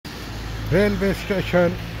railway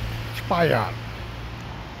station Speyer,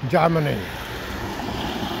 Germany.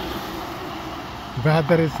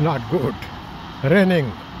 Weather is not good, raining.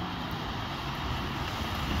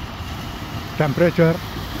 Temperature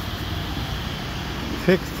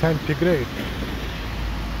 6 centigrade.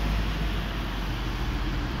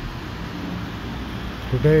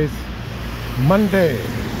 Today is Monday.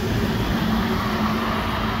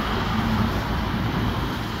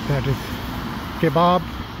 That is kebab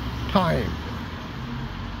time.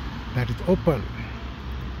 That is open,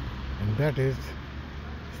 and that is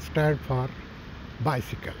stand for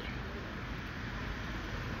bicycle.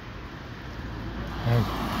 And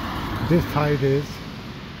this side is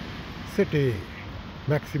city,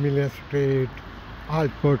 Maximilian Street,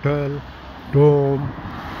 Alt Portal, Dome,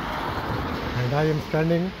 and I am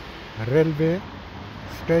standing railway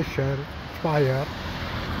station Speyer,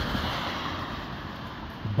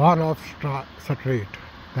 Bahnhof Street.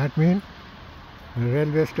 That means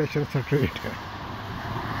railway station street.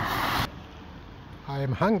 I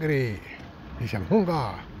am hungry. Ich habe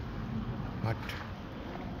Hunger, but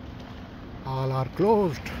all are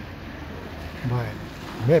closed by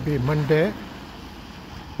maybe Monday.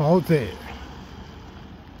 Pause,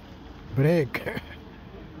 break.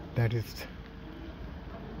 That is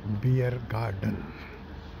beer garden.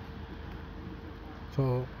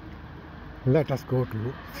 So let us go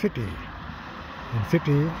to city. In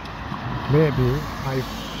city, maybe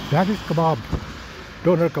that is kebab,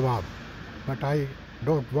 doner kebab, but I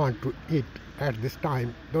don't want to eat at this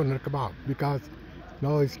time doner kebab because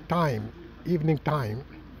now is time, evening time,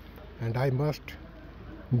 and I must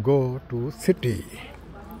go to city.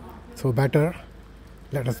 So better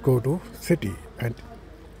let us go to city and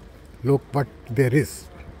look what there is.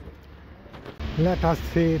 Let us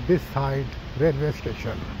see this side, railway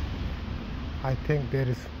station. I think there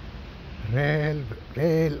is rail.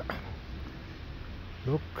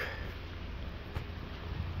 Look,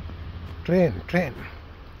 train.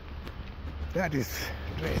 That is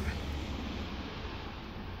train.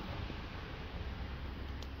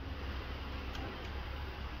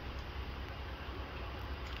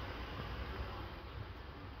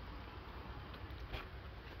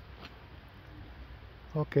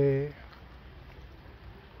 Okay,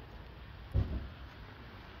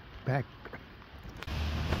 back.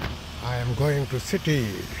 I am going to city,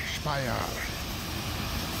 Speyer.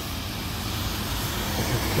 This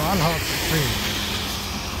is Bahnhof Street,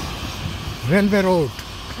 railway road.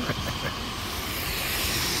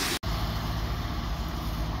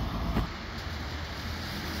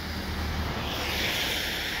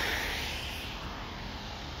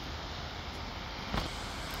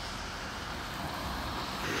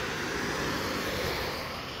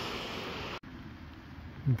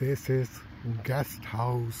 This is guest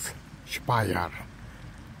house Speyer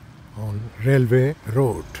on railway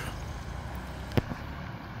road.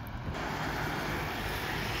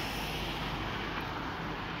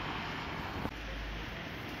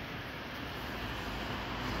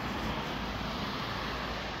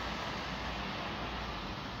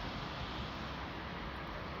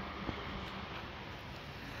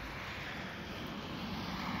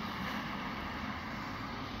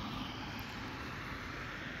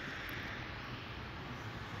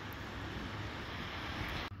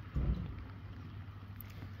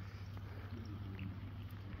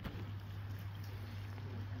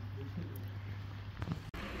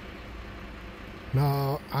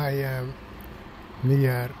 Now I am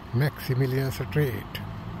near Maximilian Street.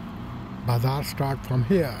 Bazaar start from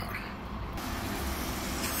here.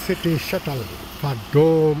 City shuttle for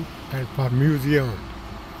dome and for museum.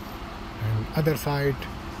 And other side,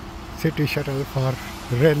 city shuttle for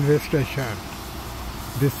railway station.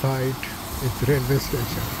 This side is railway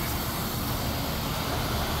station.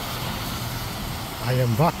 I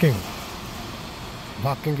am walking.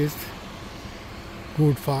 Walking is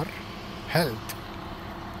good for health.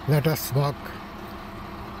 Let us walk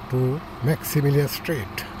to Maximilian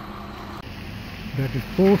Street. That is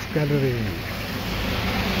Post Gallery.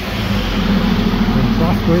 And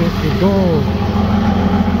pathway to Dome.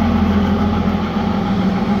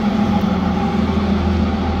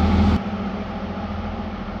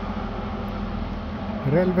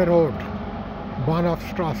 Railway Road,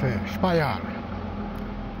 Bahnhofstrasse, Speyer.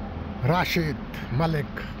 Rashid,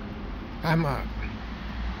 Malik, Ahmad.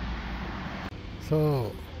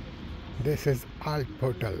 So this is Alt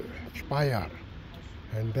Portal, Speyer,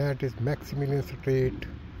 and that is Maximilian Street,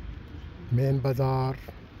 main bazaar,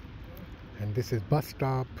 and this is bus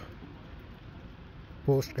stop,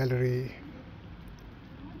 Post Gallery.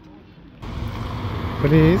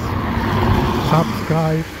 Please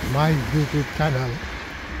subscribe my YouTube channel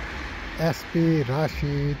SP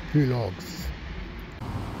Rashid Vlogs.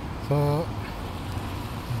 So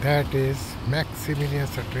that is Maximilian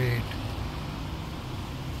Street,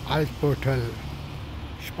 Altportal,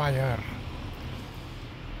 Speyer.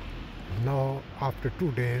 Now after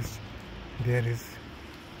 2 days there is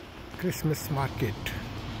Christmas market,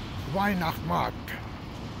 Weihnachtsmarkt.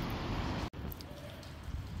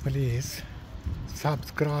 Please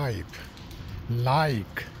subscribe,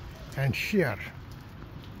 like and share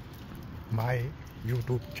my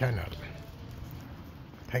YouTube channel.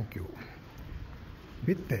 Thank you.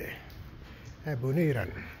 Bitte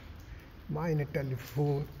abonnieren meine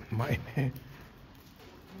Telefon, meine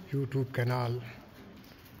YouTube-Kanal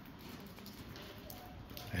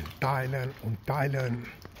und teilen.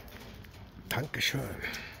 Dankeschön.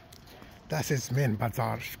 Das ist Main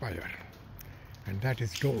Bazaar Speyer, and that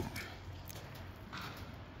is Dome.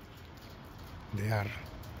 They are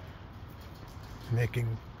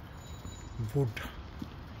making wood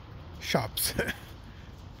shops.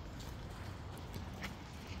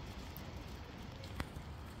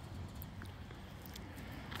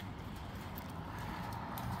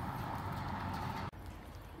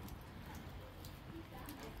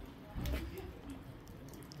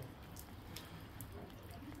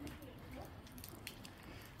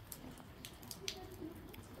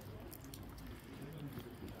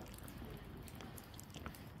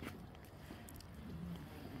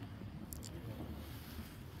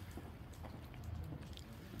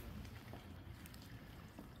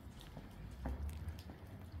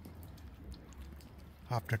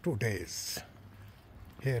 After 2 days,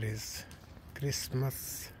 here is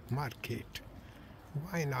Christmas market,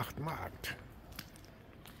 Weihnachtsmarkt.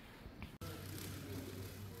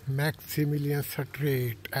 Maximilian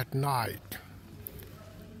Street at night.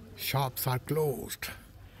 Shops are closed.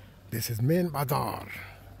 This is Main Bazaar.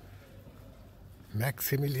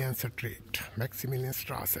 Maximilian Street,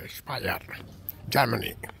 Maximilianstraße, Speyer,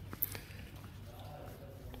 Germany.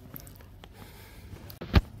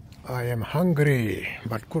 I am hungry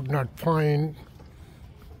but could not find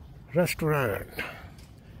restaurant.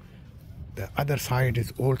 The other side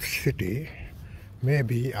is Old City.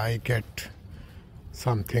 Maybe I get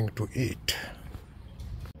something to eat.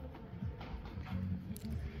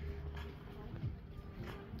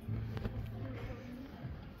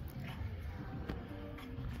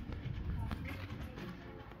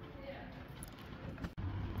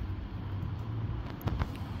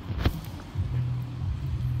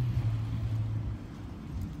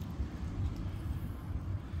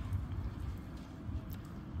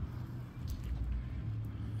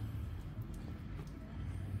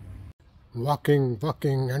 Walking,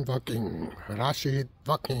 walking and walking. Rashid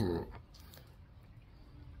walking.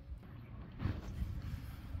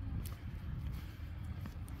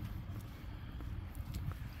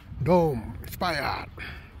 Dome, Speyer.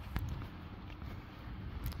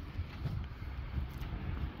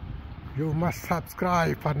 You must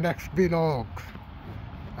subscribe for next vlog.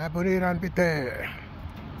 Abonnieren bitte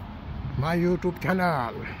my YouTube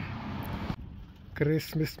channel.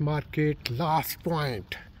 Christmas market last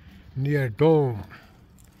point near Dome.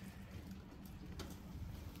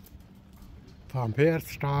 From here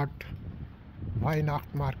start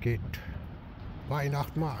Weihnachtsmarkt.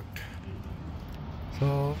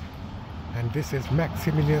 So, and this is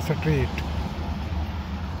Maximilian Street.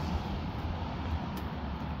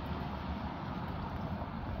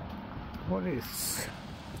 Police.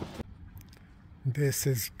 This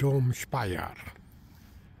is Dome Speyer.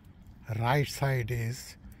 Right side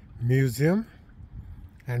is museum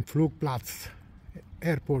and Flugplatz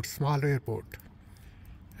airport, small airport,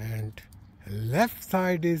 and left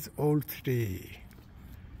side is Old City.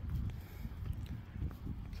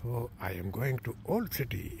 So I am going to Old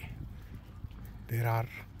City. There are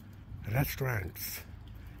restaurants.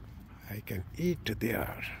 I can eat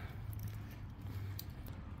there.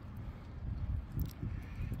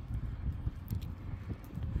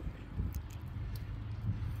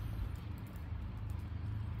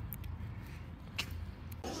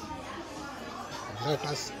 Let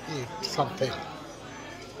us eat something.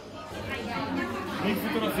 Niet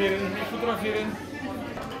fotograferen, niet fotograferen.